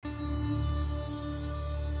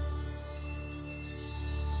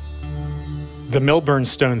The Milburn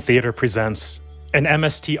Stone Theater presents an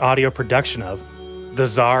MST audio production of The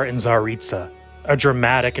Tsar and Tsaritsa, a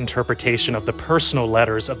dramatic interpretation of the personal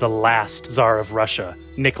letters of the last Tsar of Russia,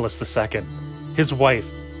 Nicholas II, his wife,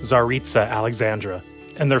 Tsaritsa Alexandra,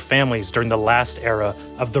 and their families during the last era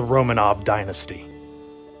of the Romanov dynasty.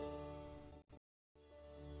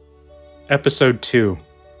 Episode 2,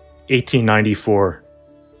 1894.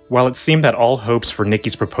 While it seemed that all hopes for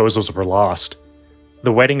Nikki's proposals were lost,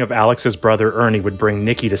 the wedding of Alex's brother Ernie would bring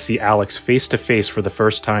Nikki to see Alex face to face for the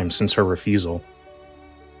first time since her refusal.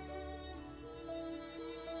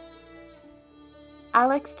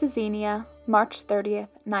 Alex to Xenia, March 30th,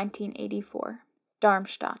 1984.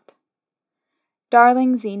 Darmstadt.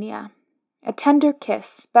 Darling Xenia, a tender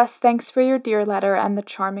kiss, best thanks for your dear letter and the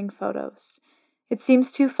charming photos. It seems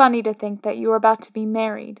too funny to think that you are about to be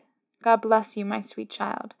married. God bless you, my sweet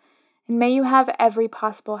child, and may you have every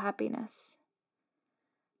possible happiness.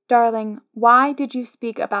 Darling, why did you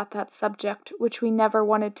speak about that subject which we never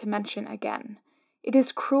wanted to mention again? It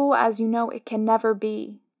is cruel, as you know it can never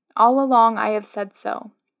be. All along I have said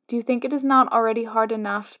so. Do you think it is not already hard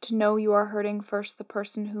enough to know you are hurting first the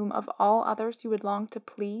person whom of all others you would long to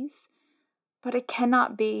please? But it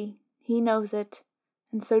cannot be. He knows it.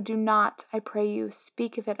 And so do not, I pray you,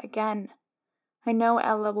 speak of it again. I know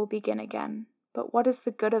Ella will begin again, but what is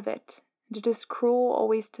the good of it? And it is cruel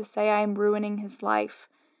always to say I am ruining his life.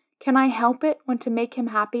 Can I help it when to make him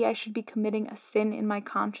happy I should be committing a sin in my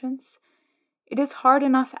conscience? It is hard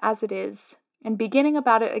enough as it is, and beginning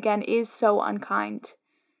about it again is so unkind.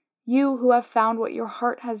 You who have found what your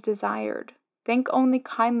heart has desired, think only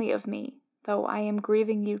kindly of me, though I am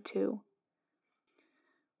grieving you too.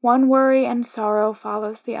 One worry and sorrow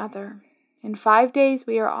follows the other. In 5 days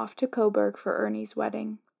we are off to Coburg for Ernie's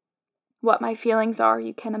wedding. What my feelings are,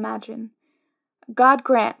 you can imagine. God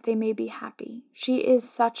grant they may be happy. She is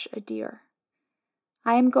such a dear.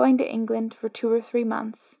 I am going to England for 2 or 3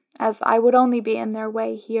 months, as I would only be in their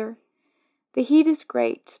way here. The heat is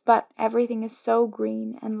great, but everything is so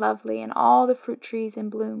green and lovely, and all the fruit trees in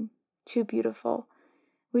bloom. Too beautiful.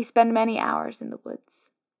 We spend many hours in the woods.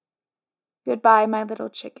 Goodbye, my little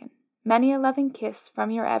chicken. Many a loving kiss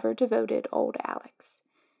from your ever devoted old Alex.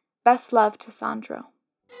 Best love to Sandro.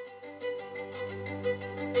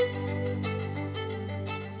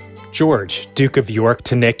 George, Duke of York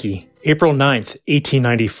to Nikki, April 9th,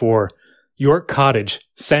 1894. York Cottage,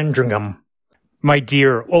 Sandringham. My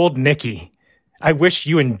dear old Nikki, I wish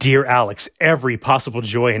you and dear Alex every possible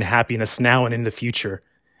joy and happiness now and in the future.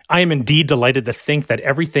 I am indeed delighted to think that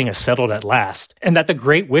everything is settled at last, and that the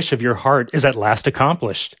great wish of your heart is at last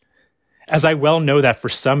accomplished. As I well know that for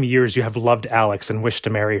some years you have loved Alex and wished to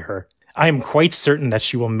marry her, I am quite certain that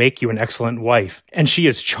she will make you an excellent wife, and she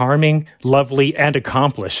is charming, lovely, and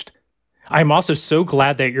accomplished. I am also so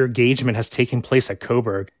glad that your engagement has taken place at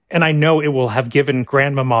Coburg, and I know it will have given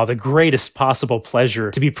Grandmama the greatest possible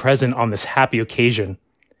pleasure to be present on this happy occasion.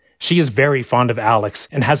 She is very fond of Alex,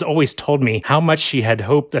 and has always told me how much she had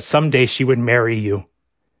hoped that someday she would marry you.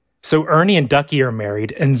 So Ernie and Ducky are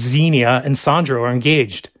married, and Xenia and Sandro are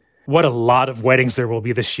engaged. What a lot of weddings there will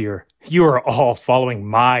be this year. You are all following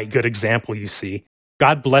my good example, you see.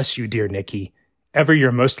 God bless you, dear Nikki. Ever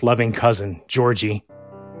your most loving cousin, Georgie.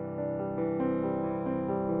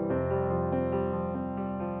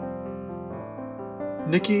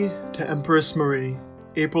 Nikki to Empress Marie,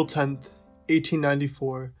 April 10th,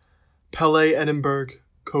 1894, Palais Edinburgh,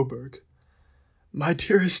 Coburg. My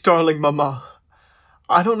dearest darling Mama,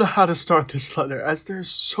 I don't know how to start this letter, as there's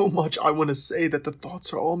so much I want to say that the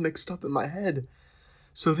thoughts are all mixed up in my head.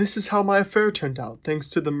 So this is how my affair turned out, thanks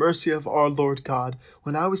to the mercy of our Lord God,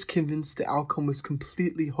 when I was convinced the outcome was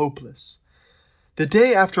completely hopeless. The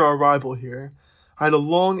day after our arrival here, I had a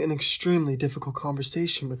long and extremely difficult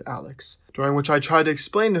conversation with Alex, during which I tried to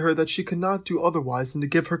explain to her that she could not do otherwise than to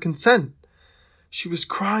give her consent. She was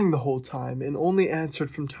crying the whole time, and only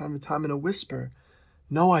answered from time to time in a whisper,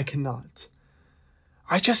 "No, I cannot."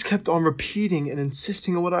 I just kept on repeating and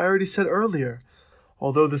insisting on what I already said earlier.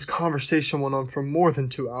 Although this conversation went on for more than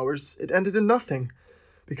 2 hours, it ended in nothing,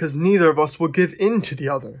 because neither of us would give in to the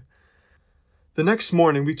other. The next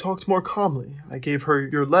morning we talked more calmly. I gave her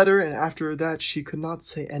your letter, and after that she could not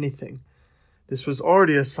say anything. This was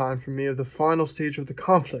already a sign for me of the final stage of the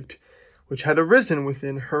conflict, which had arisen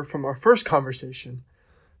within her from our first conversation.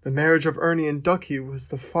 The marriage of Ernie and Ducky was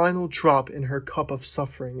the final drop in her cup of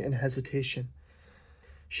suffering and hesitation.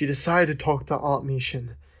 She decided to talk to Aunt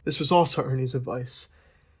Michen. This was also Ernie's advice.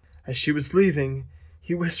 As she was leaving,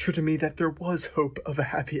 he whispered to me that there was hope of a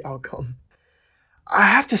happy outcome. I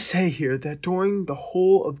have to say here that during the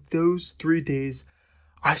whole of those 3 days,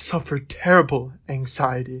 I suffered terrible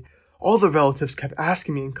anxiety, All the relatives kept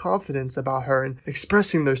asking me in confidence about her and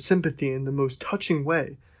expressing their sympathy in the most touching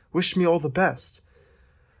way, wished me all the best.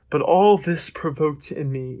 But all this provoked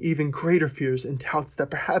in me even greater fears and doubts that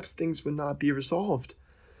perhaps things would not be resolved.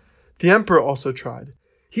 The emperor also tried.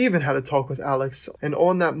 He even had a talk with Alex, and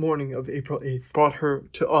on that morning of April 8th brought her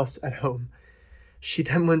to us at home. She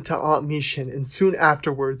then went to Aunt Michin and soon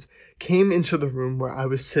afterwards came into the room where I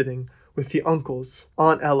was sitting with the uncles,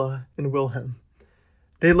 Aunt Ella and Wilhelm.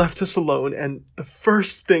 They left us alone, and the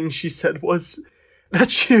first thing she said was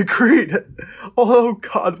that she agreed. Oh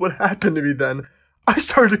God, what happened to me then? I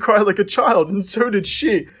started to cry like a child, and so did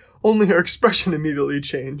she. Only her expression immediately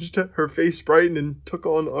changed. Her face brightened and took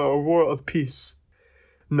on an aurora of peace.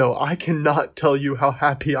 No, I cannot tell you how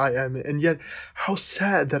happy I am, and yet how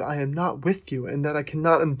sad that I am not with you, and that I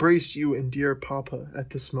cannot embrace you and dear Papa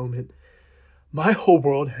at this moment. My whole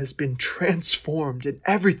world has been transformed, and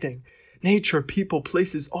everything, nature, people,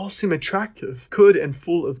 places, all seem attractive, good, and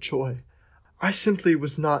full of joy. I simply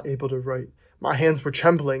was not able to write. My hands were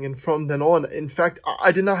trembling, and from then on, in fact,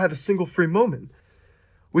 I did not have a single free moment.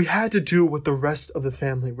 We had to do what the rest of the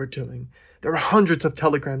family were doing. There were hundreds of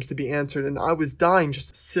telegrams to be answered, and I was dying just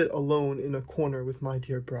to sit alone in a corner with my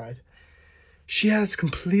dear bride. She has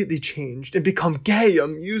completely changed and become gay,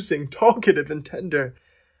 amusing, talkative, and tender.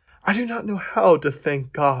 I do not know how to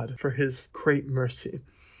thank God for his great mercy.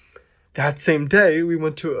 That same day, we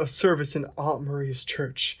went to a service in Aunt Marie's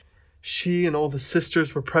church. She and all the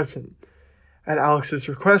sisters were present. At Alex's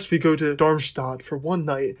request, we go to Darmstadt for one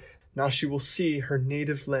night. Now she will see her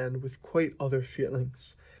native land with quite other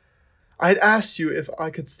feelings. I had asked you if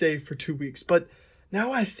I could stay for 2 weeks, but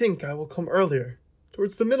now I think I will come earlier,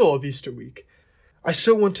 towards the middle of Easter week. I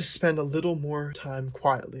so want to spend a little more time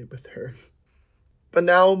quietly with her. But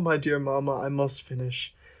now, my dear Mama, I must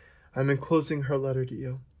finish. I am enclosing her letter to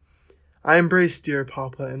you. I embrace dear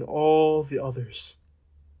Papa and all the others.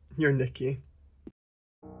 Your Nicky.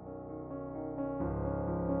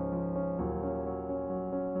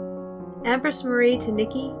 Empress Marie to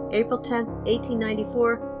Nicky, April 10th,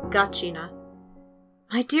 1894, Gatchina.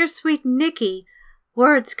 My dear sweet Nicky,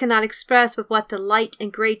 words cannot express with what delight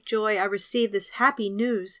and great joy I received this happy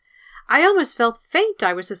news. I almost felt faint,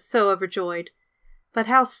 I was so overjoyed. But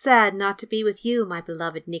how sad not to be with you, my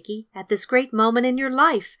beloved Nicky, at this great moment in your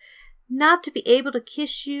life, not to be able to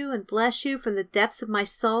kiss you and bless you from the depths of my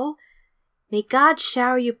soul. May God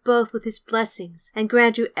shower you both with his blessings and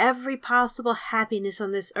grant you every possible happiness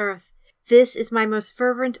on this earth. This is my most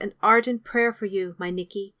fervent and ardent prayer for you, my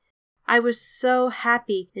Nicky. I was so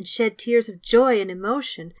happy and shed tears of joy and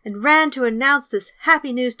emotion, and ran to announce this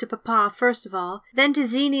happy news to Papa first of all, then to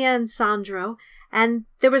Xenia and Sandro, and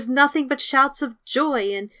there was nothing but shouts of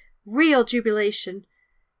joy and real jubilation.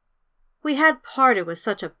 We had parted with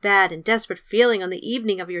such a bad and desperate feeling on the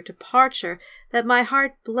evening of your departure that my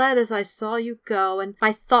heart bled as I saw you go, and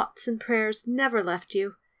my thoughts and prayers never left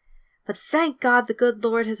you. But thank God the good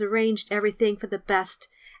Lord has arranged everything for the best,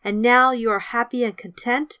 and now you are happy and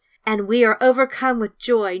content, and we are overcome with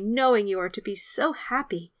joy, knowing you are to be so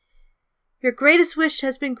happy. Your greatest wish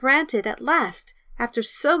has been granted at last, after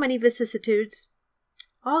so many vicissitudes.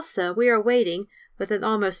 Also, we are waiting, with an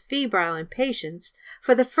almost febrile impatience,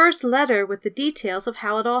 for the first letter with the details of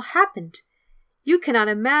how it all happened. You cannot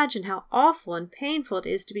imagine how awful and painful it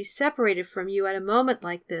is to be separated from you at a moment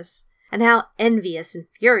like this, and how envious and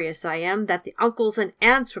furious I am that the uncles and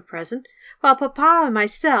aunts were present, while Papa and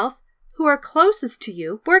myself, who are closest to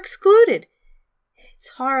you, were excluded. It's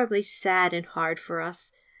horribly sad and hard for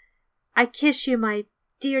us. I kiss you, my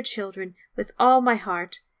dear children, with all my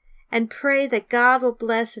heart, and pray that God will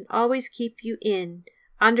bless and always keep you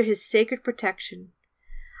under his sacred protection.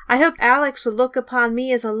 I hope Alex will look upon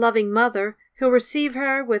me as a loving mother, who will receive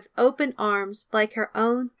her with open arms like her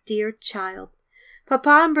own dear child.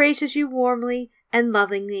 Papa embraces you warmly and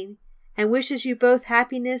lovingly, and wishes you both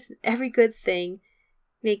happiness and every good thing.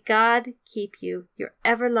 May God keep you, your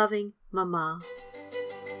ever-loving Mama.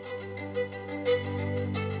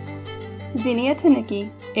 Xenia to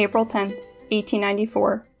Nicky, April 10th,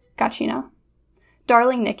 1894, Gatchina.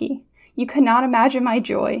 Darling Nicky, you cannot imagine my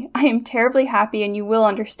joy. I am terribly happy, and you will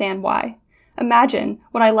understand why. Imagine,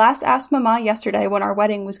 when I last asked Mama yesterday when our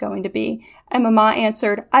wedding was going to be, and Mama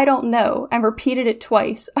answered, "I don't know," and repeated it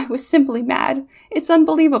twice. I was simply mad. It's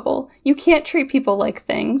unbelievable. You can't treat people like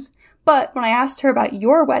things. But when I asked her about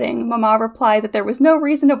your wedding, Mama replied that there was no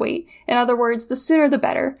reason to wait. In other words, the sooner the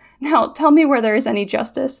better. Now, tell me where there is any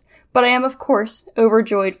justice. But I am, of course,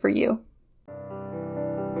 overjoyed for you.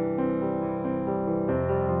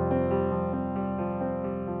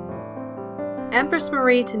 Empress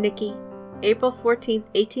Marie to Nicky, April 14th,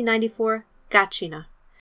 1894, Gatchina.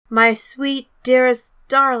 My sweet, dearest,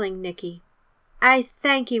 darling Nicky, I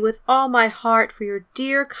thank you with all my heart for your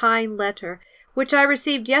dear, kind letter, which I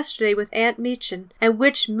received yesterday with Aunt Meechan, and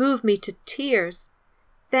which moved me to tears.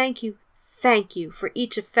 Thank you for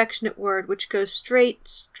each affectionate word which goes straight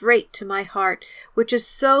to my heart, which is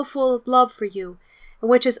so full of love for you, and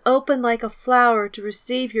which is open like a flower to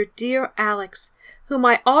receive your dear Alex, whom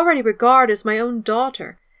I already regard as my own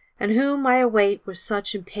daughter, and whom I await with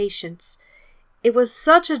such impatience. It was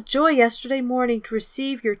such a joy yesterday morning to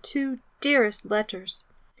receive your 2 dearest letters.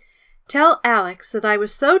 Tell Alex that I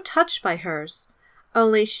was so touched by hers,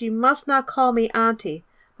 only she must not call me auntie,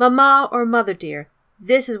 mamma, or mother dear.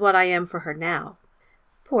 This is what I am for her now.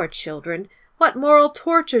 Poor children, what moral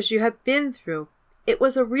tortures you have been through. It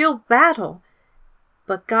was a real battle.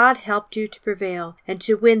 But God helped you to prevail and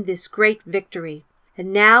to win this great victory,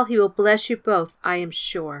 and now he will bless you both, I am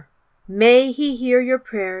sure. May he hear your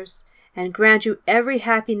prayers and grant you every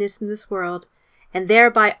happiness in this world, and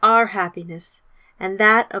thereby our happiness, and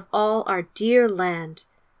that of all our dear land.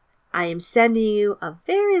 I am sending you a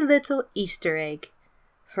very little Easter egg.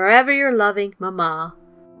 Forever your loving Mamma.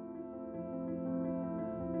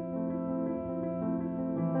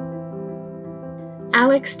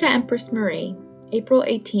 Alex to Empress Marie, April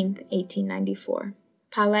 18, 1894.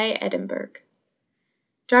 Palais, Edinburgh.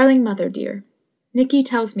 Darling Mother dear, Nicky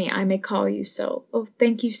tells me I may call you so. Oh,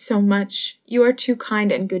 thank you so much. You are too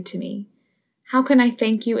kind and good to me. How can I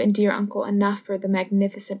thank you and dear uncle enough for the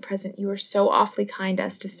magnificent present you were so awfully kind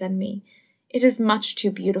as to send me? It is much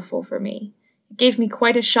too beautiful for me. It gave me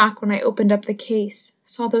quite a shock when I opened up the case,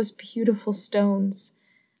 saw those beautiful stones.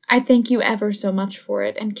 I thank you ever so much for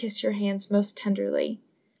it, and kiss your hands most tenderly.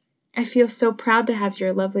 I feel so proud to have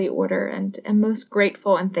your lovely order, and am most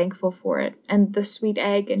grateful and thankful for it, and the sweet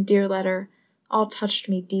egg and dear letter all touched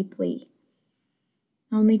me deeply.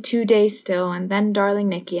 Only 2 days still, and then darling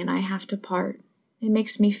Nicky and I have to part. It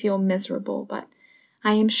makes me feel miserable, but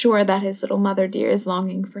I am sure that his little mother dear is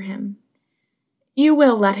longing for him. You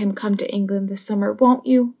will let him come to England this summer, won't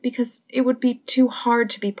you? Because it would be too hard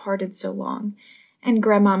to be parted so long, and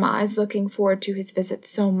Grandmamma is looking forward to his visit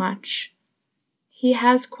so much. He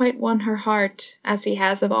has quite won her heart, as he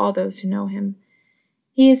has of all those who know him.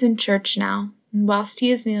 He is in church now, and whilst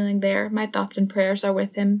he is kneeling there, my thoughts and prayers are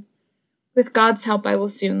with him. With God's help I will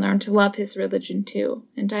soon learn to love his religion too,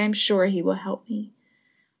 and I am sure he will help me.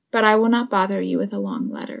 But I will not bother you with a long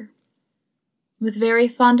letter. With very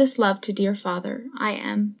fondest love to dear father, I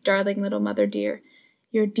am, darling little mother dear,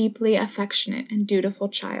 your deeply affectionate and dutiful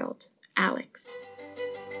child, Alex.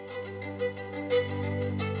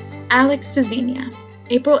 Alex to Xenia,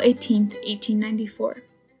 April 18, 1894.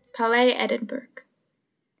 Palais, Edinburgh.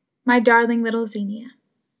 My darling little Xenia,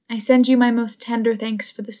 I send you my most tender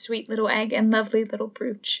thanks for the sweet little egg and lovely little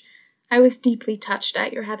brooch. I was deeply touched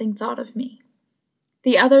at your having thought of me.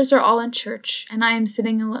 The others are all in church, and I am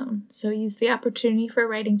sitting alone, so use the opportunity for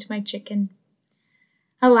writing to my chicken.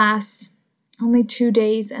 Alas, only 2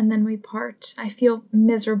 days, and then we part. I feel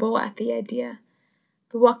miserable at the idea,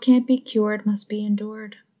 but what can't be cured must be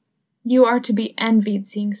endured. You are to be envied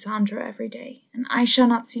seeing Sandra every day, and I shall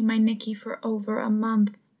not see my Nicky for over a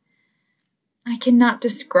month. I cannot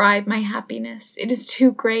describe my happiness. It is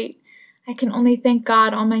too great. I can only thank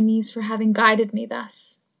God on my knees for having guided me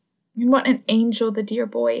thus. And what an angel the dear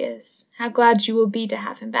boy is. How glad you will be to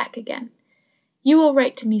have him back again. You will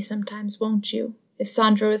write to me sometimes, won't you, if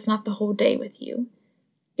Sandro is not the whole day with you?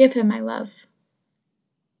 Give him my love.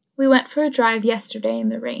 We went for a drive yesterday in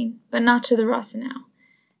the rain, but not to the Rosenau.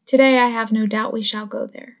 Today I have no doubt we shall go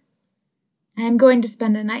there. I am going to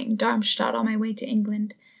spend a night in Darmstadt on my way to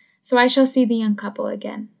England, so I shall see the young couple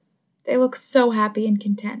again. They look so happy and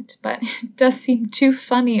content, but it does seem too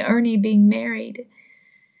funny Ernie being married.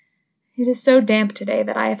 It is so damp today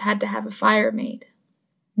that I have had to have a fire made.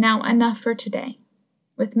 Now enough for today.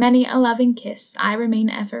 With many a loving kiss, I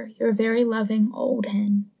remain ever your very loving old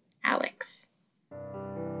hen, Alex.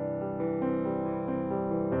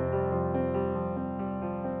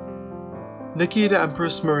 Nicky to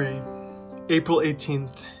Empress Marie, April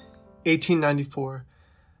 18th, 1894.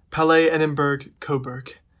 Palais, Edinburgh,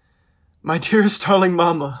 Coburg. My dearest darling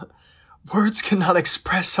Mamma, words cannot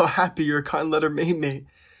express how happy your kind letter made me.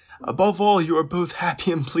 Above all, you are both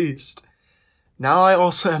happy and pleased. Now I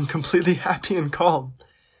also am completely happy and calm.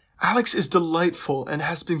 Alex is delightful and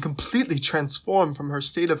has been completely transformed from her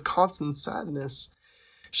state of constant sadness.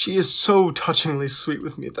 She is so touchingly sweet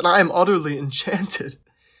with me that I am utterly enchanted.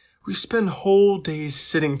 We spend whole days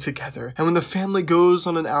sitting together, and when the family goes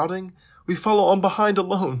on an outing, we follow on behind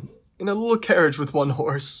alone, in a little carriage with one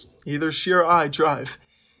horse. Either she or I drive.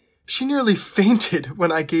 She nearly fainted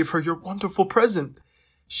when I gave her your wonderful present.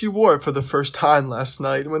 She wore it for the first time last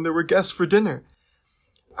night when there were guests for dinner.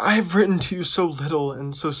 I have written to you so little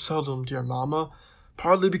and so seldom, dear Mama,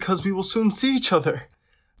 partly because we will soon see each other,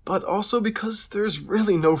 but also because there's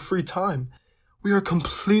really no free time. We are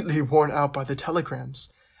completely worn out by the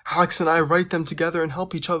telegrams. Alex and I write them together and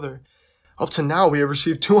help each other. Up to now, we have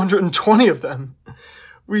received 220 of them.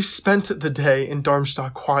 We spent the day in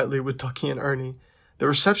Darmstadt quietly with Ducky and Ernie. The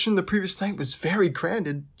reception the previous night was very grand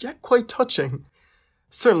and yet quite touching.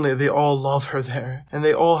 Certainly they all love her there, and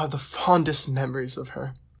they all have the fondest memories of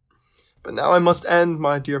her. But now I must end,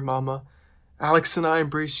 my dear Mama. Alex and I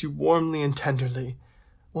embrace you warmly and tenderly.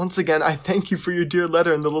 Once again, I thank you for your dear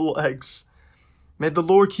letter and the little eggs. May the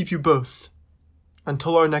Lord keep you both.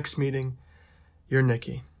 Until our next meeting, your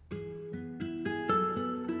Nicky.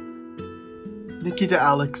 Nicky to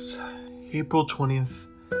Alex, April 20th,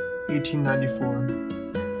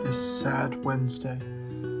 1894. This sad Wednesday.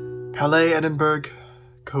 Palais, Edinburgh,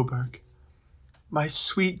 Coburg. My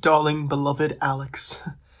sweet, darling, beloved Alex.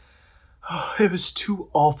 Oh, it was too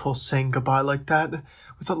awful saying goodbye like that,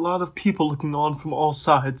 with a lot of people looking on from all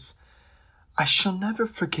sides. I shall never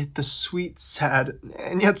forget the sweet, sad,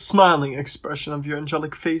 and yet smiling expression of your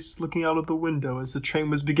angelic face looking out of the window as the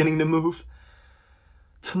train was beginning to move.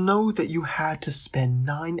 To know that you had to spend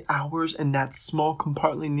 9 hours in that small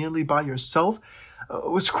compartment nearly by yourself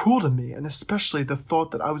was cruel to me, and especially the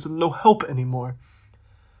thought that I was of no help anymore.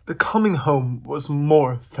 The coming home was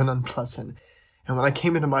more than unpleasant, and when I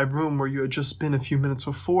came into my room where you had just been a few minutes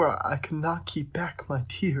before, I could not keep back my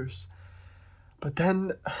tears. But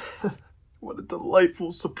then, what a delightful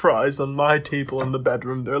surprise! On my table in the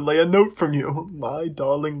bedroom there lay a note from you, my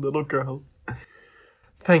darling little girl.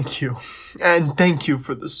 Thank you, and thank you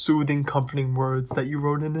for the soothing, comforting words that you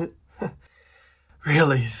wrote in it.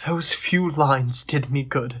 Really, those few lines did me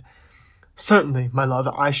good. Certainly, my love,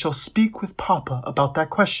 I shall speak with Papa about that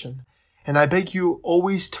question, and I beg you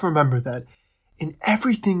always to remember that in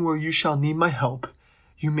everything where you shall need my help,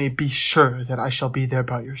 you may be sure that I shall be there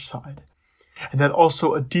by your side, and that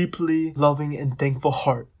also a deeply loving and thankful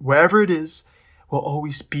heart, wherever it is, will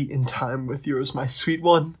always beat in time with yours, my sweet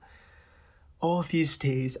one. All these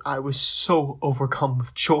days I was so overcome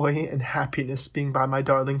with joy and happiness being by my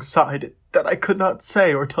darling's side that I could not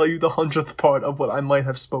say or tell you the 100th part of what I might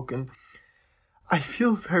have spoken. I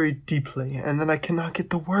feel very deeply, and then I cannot get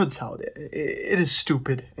the words out. It is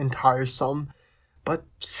stupid and tiresome, but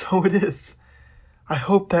so it is. I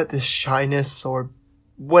hope that this shyness, or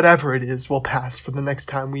whatever it is, will pass, for the next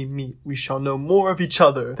time we meet we shall know more of each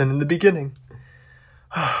other than in the beginning.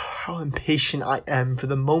 How impatient I am for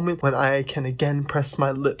the moment when I can again press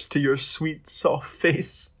my lips to your sweet, soft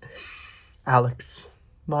face. Alex,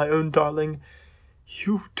 my own darling,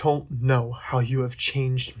 you don't know how you have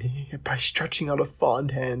changed me by stretching out a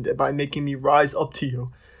fond hand and by making me rise up to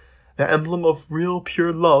you, the emblem of real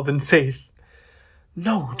pure love and faith.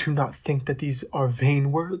 No, do not think that these are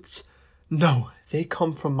vain words. No, they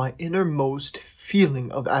come from my innermost feeling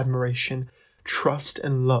of admiration, trust,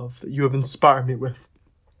 and love that you have inspired me with.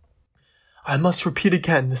 I must repeat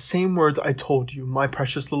again the same words I told you, my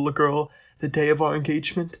precious little girl, the day of our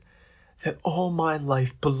engagement, that all my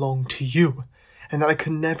life belonged to you, and that I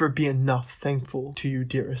could never be enough thankful to you,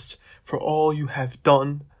 dearest, for all you have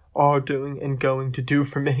done, are doing, and going to do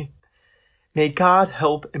for me. May God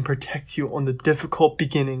help and protect you on the difficult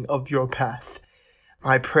beginning of your path.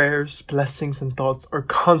 My prayers, blessings, and thoughts are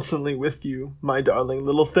constantly with you, my darling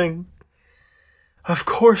little thing. Of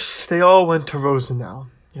course, they all went to Rosenau,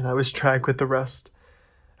 and I was dragged with the rest.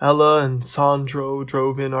 Ella and Sandro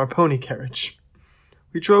drove in our pony carriage.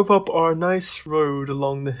 We drove up our nice road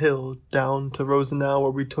along the hill down to Rosenau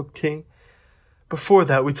where we took tea. Before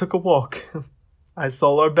that, we took a walk. I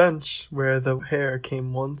saw our bench where the hare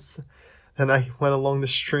came once. Then I went along the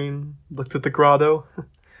stream, looked at the grotto,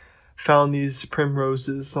 found these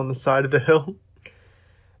primroses on the side of the hill,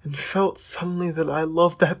 and felt suddenly that I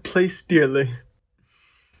loved that place dearly.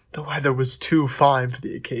 The weather was too fine for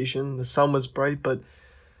the occasion. The sun was bright, but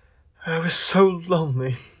I was so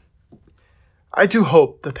lonely. I do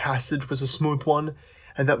hope the passage was a smooth one,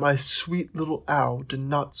 and that my sweet little owl did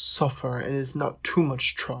not suffer and is not too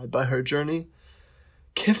much tried by her journey.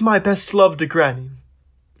 Give my best love to Granny.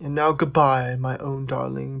 And now goodbye, my own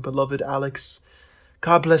darling, beloved Alex.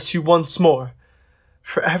 God bless you once more.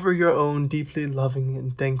 Forever your own deeply loving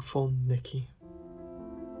and thankful Nicky.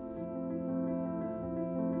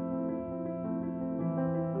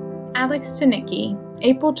 Alex to Nicky,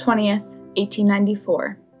 April 20th,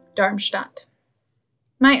 1894, Darmstadt.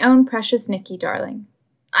 My own precious Nicky, darling.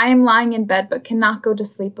 I am lying in bed but cannot go to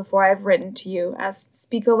sleep before I have written to you, as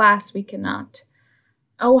speak alas we cannot.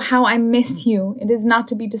 Oh, how I miss you! It is not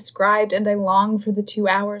to be described, and I long for the 2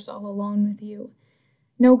 hours all alone with you.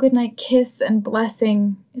 No goodnight kiss and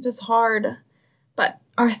blessing. It is hard. But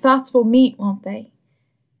our thoughts will meet, won't they?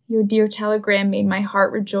 Your dear telegram made my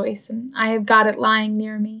heart rejoice, and I have got it lying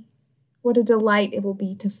near me. What a delight it will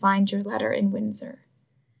be to find your letter in Windsor.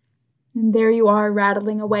 And there you are,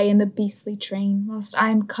 rattling away in the beastly train, whilst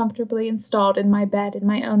I am comfortably installed in my bed in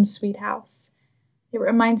my own sweet house. It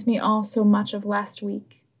reminds me all so much of last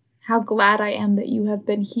week. How glad I am that you have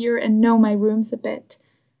been here and know my rooms a bit.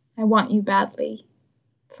 I want you badly.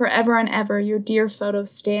 Forever and ever your dear photo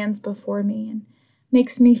stands before me and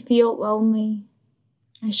makes me feel lonely.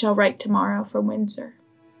 I shall write tomorrow from Windsor.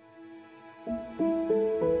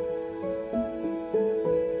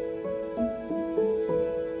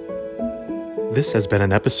 This has been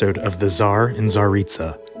an episode of The Tsar and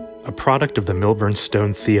Tsaritsa, a product of the Milburn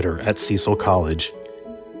Stone Theater at Cecil College.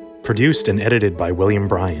 Produced and edited by William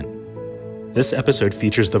Bryant. This episode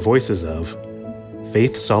features the voices of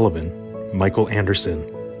Faith Sullivan, Michael Anderson,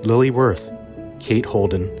 Lily Worth, Kate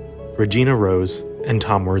Holden, Regina Rose, and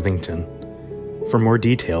Tom Worthington. For more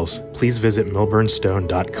details, please visit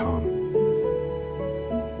milburnstone.com.